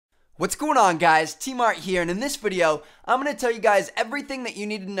What's going on, guys? T-Mart here, and in this video, I'm going to tell you guys everything that you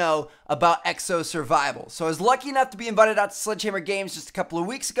need to know about Exo Survival. So I was lucky enough to be invited out to Sledgehammer Games just a couple of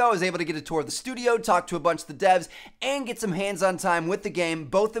weeks ago. I was able to get a tour of the studio, talk to a bunch of the devs, and get some hands-on time with the game,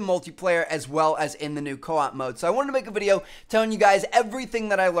 both in multiplayer as well as in the new co-op mode. So I wanted to make a video telling you guys everything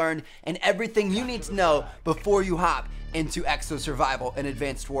that I learned and everything you need to know before you hop into Exo Survival and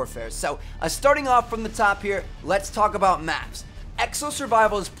Advanced Warfare. So starting off from the top here, let's talk about maps. Exo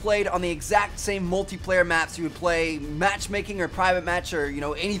Survival is played on the exact same multiplayer maps you would play matchmaking or private match or,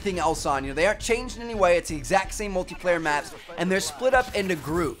 anything else on. They aren't changed in any way. It's the exact same multiplayer maps, and they're split up into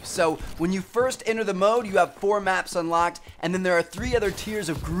groups. So when you first enter the mode, you have 4 maps unlocked, and then there are 3 other tiers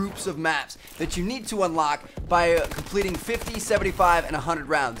of groups of maps that you need to unlock by completing 50, 75, and 100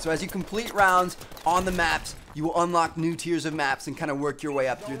 rounds. So as you complete rounds on the maps, you will unlock new tiers of maps and kind of work your way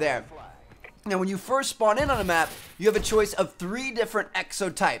up through there. Now, when you first spawn in on a map, you have a choice of 3 different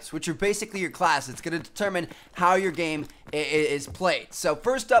exo types, which are basically your class. It's going to determine how your game is played. So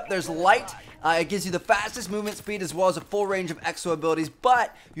first up, there's Light. It gives you the fastest movement speed as well as a full range of exo abilities,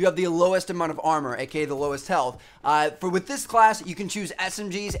 but you have the lowest amount of armor, aka the lowest health. With this class, you can choose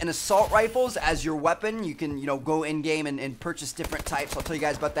SMGs and assault rifles as your weapon. You can, go in game and purchase different types. I'll tell you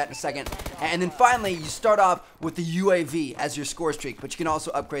guys about that in a second. And then finally, you start off with the UAV as your score streak, but you can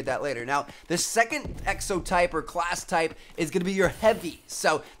also upgrade that later. Now, the second exo type or class type is going to be your Heavy.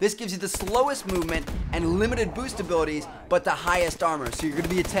 So this gives you the slowest movement and limited boost abilities, but the highest armor. So you're going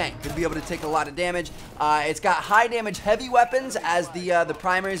to be a tank. You're going to be able to take a lot of damage. It's got high damage heavy weapons as the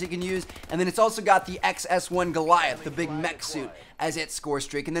primaries you can use, and then it's also got the XS1 Goliath, the big mech suit, as its score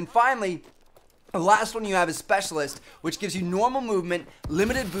streak. And then finally, the last one you have is Specialist, which gives you normal movement,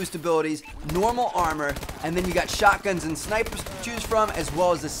 limited boost abilities, normal armor, and then you got shotguns and snipers to choose from, as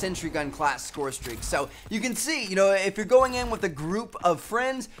well as the sentry gun class score streak. So you can see, if you're going in with a group of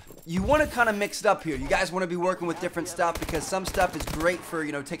friends, you want to kind of mix it up here. You guys want to be working with different stuff because some stuff is great for,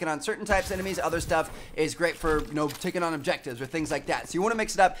 taking on certain types of enemies. Other stuff is great for, taking on objectives or things like that. So you want to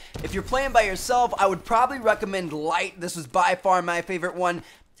mix it up. If you're playing by yourself, I would probably recommend Light. This was by far my favorite one.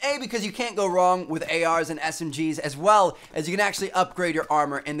 Because you can't go wrong with ARs and SMGs, as well as you can actually upgrade your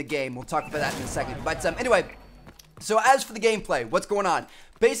armor in the game. We'll talk about that in a second. But anyway, so as for the gameplay, what's going on?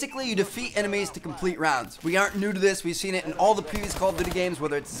 Basically, you defeat enemies to complete rounds. We aren't new to this. We've seen it in all the previous Call of Duty games,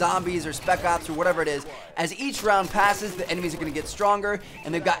 whether it's zombies or Spec Ops or whatever it is. As each round passes, the enemies are going to get stronger,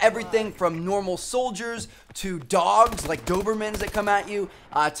 and they've got everything from normal soldiers to dogs, like Dobermans that come at you,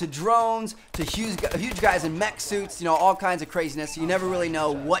 to drones, to huge guys in mech suits, all kinds of craziness. So you never really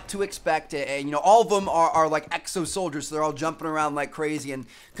know what to expect. And, all of them are like exo soldiers, so they're all jumping around like crazy and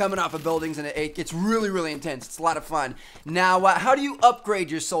coming off of buildings, and it gets really, really intense. It's a lot of fun. Now, how do you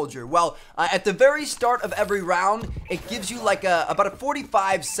upgrade your soldier? Well, at the very start of every round, it gives you like about a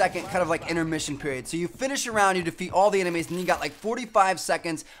 45-second kind of like intermission period. So you finish a round, you defeat all the enemies, and you got like 45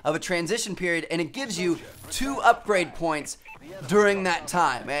 seconds of a transition period, and it gives you 2 upgrade points during that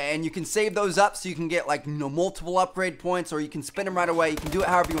time, and you can save those up so you can get like multiple upgrade points, or you can spend them right away. You can do it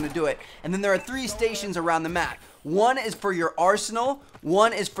however you want to do it. And then there are 3 stations around the map. One is for your arsenal,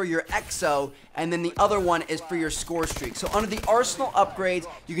 one is for your exo, and then the other one is for your score streak. So under the arsenal upgrades,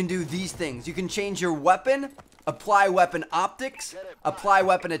 you can do these things. You can change your weapon, apply weapon optics, apply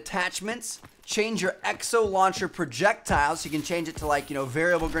weapon attachments, change your exo launcher projectiles. So you can change it to like,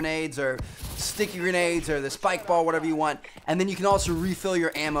 variable grenades or sticky grenades or the spike ball, whatever you want. And then you can also refill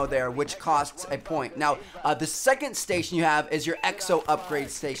your ammo there, which costs a point. Now, the second station you have is your exo upgrade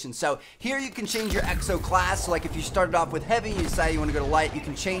station. So here you can change your exo class. So like if you started off with heavy and you decide you want to go to light, you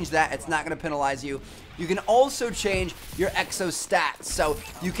can change that. It's not going to penalize you. You can also change your exo stats. So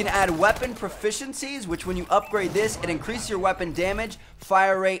you can add weapon proficiencies, which when you upgrade this, it increases your weapon damage,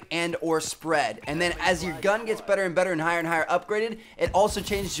 fire rate, and or spread. And then as your gun gets better and better and higher upgraded, it also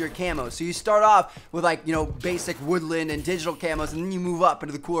changes your camo. So you start off with like, basic woodland and digital camos, and then you move up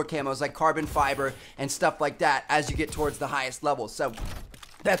into the cooler camos like carbon fiber and stuff like that as you get towards the highest levels. So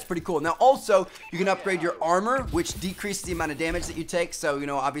that's pretty cool. Now, also, you can upgrade your armor, which decreases the amount of damage that you take. So,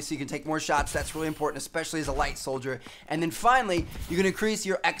 obviously you can take more shots. That's really important, especially as a light soldier. And then finally, you can increase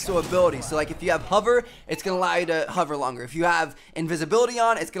your exo ability. So, like if you have hover, it's going to allow you to hover longer. If you have invisibility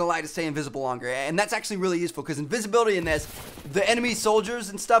on, it's going to allow you to stay invisible longer. And that's actually really useful because invisibility in this, the enemy soldiers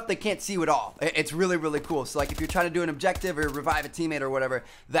and stuff, they can't see you at all. It's really, really cool. So, like if you're trying to do an objective or revive a teammate or whatever,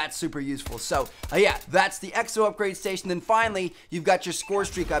 that's super useful. So, yeah, that's the exo upgrade station. Then finally, you've got your score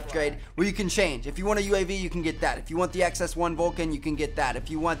streak upgrade where you can change. If you want a UAV, you can get that. If you want the XS1 Vulcan, you can get that. If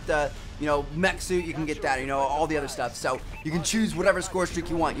you want the, mech suit, you can get that. All the other stuff. So you can choose whatever score streak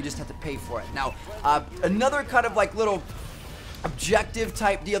you want. You just have to pay for it. Now, another kind of like little objective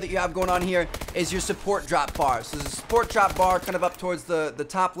type deal that you have going on here is your support drop bar. So there's a support drop bar kind of up towards the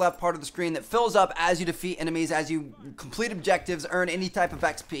top left part of the screen that fills up as you defeat enemies, as you complete objectives, earn any type of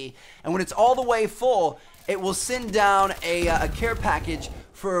XP. And when it's all the way full, it will send down a care package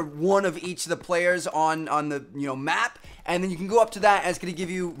for one of each of the players on the map, and then you can go up to that, and it's going to give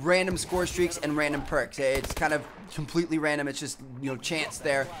you random score streaks and random perks. It's kind of completely random. It's just chance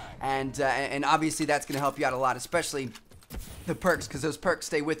there, and obviously that's going to help you out a lot, especially the perks, because those perks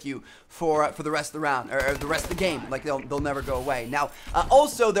stay with you for the rest of the round, or the rest of the game. Like they'll never go away. Now,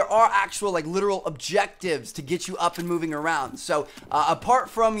 also there are actual literal objectives to get you up and moving around. So apart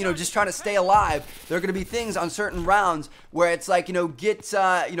from just trying to stay alive, there are going to be things on certain rounds where it's like get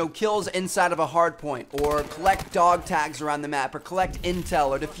kills inside of a hard point, or collect dog tags around the map, or collect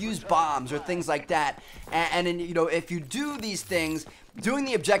intel, or defuse bombs, or things like that. And then if you do these things, doing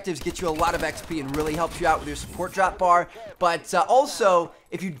the objectives gets you a lot of XP and really helps you out with your support drop bar. But also,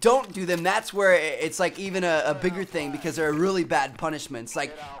 if you don't do them, that's where it's like even a bigger thing, because there are really bad punishments.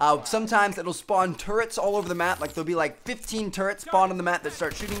 Like sometimes it'll spawn turrets all over the map. Like there'll be like 15 turrets spawned on the map that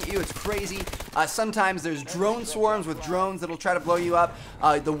start shooting at you. It's crazy. Sometimes there's drone swarms with drones that'll try to blow you up.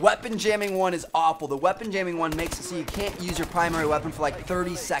 The weapon jamming one is awful. The weapon jamming one makes it so you can't use your primary weapon for like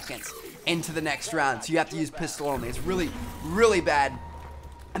 30 seconds into the next round, so you have to use pistol only. It's really, really bad.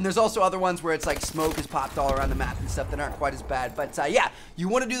 And there's also other ones where it's like smoke is popped all around the map and stuff that aren't quite as bad. But yeah, you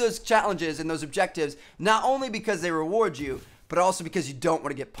want to do those challenges and those objectives not only because they reward you, but also because you don't want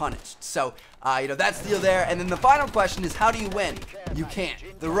to get punished. So, that's the deal there. And then the final question is, how do you win? You can't.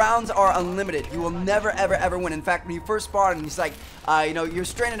 The rounds are unlimited. You will never, ever, ever win. In fact, when you first spawn and it's like, you're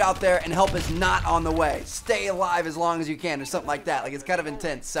stranded out there and help is not on the way. Stay alive as long as you can, or something like that. Like, it's kind of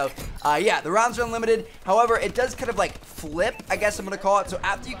intense. So, yeah, the rounds are unlimited. However, it does kind of like flip, I guess I'm going to call it. So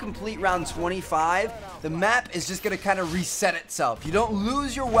after you complete round 25, the map is just going to kind of reset itself. You don't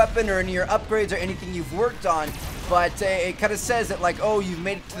lose your weapon or any of your upgrades or anything you've worked on, but it kind of says that like, oh, you've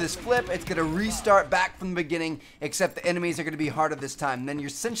made it to this flip. It's going to restart back from the beginning, except the enemies are going to be harder this time. And then you're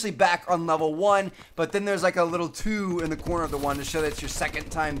essentially back on level 1, but then there's like a little 2 in the corner of the 1 to show that it's your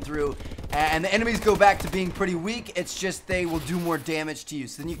second time through. And the enemies go back to being pretty weak. It's just they will do more damage to you.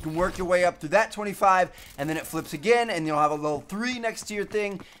 So then you can work your way up through that 25, and then it flips again, and you'll have a level 3 next to your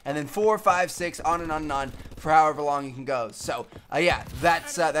thing, and then 4, 5, 6, on and on and on for however long you can go. So yeah,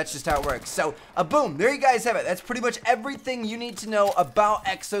 that's just how it works. So boom, there you guys have it. That's pretty much everything you need to know about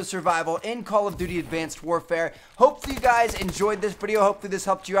Exo Survival in Call of Duty Advanced Warfare. Hopefully you guys enjoyed this video. Hopefully this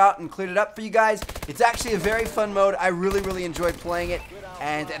helped you out and cleared it up for you guys. It's actually a very fun mode. I really, really enjoyed playing it,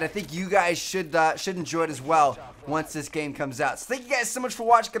 and I think you guys should enjoy it as well once this game comes out. So thank you guys so much for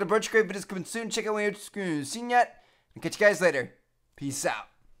watching. Got a bunch of great videos coming soon. Check out my YouTube. Seen yet? And catch you guys later. Peace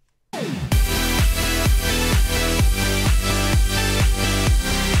out.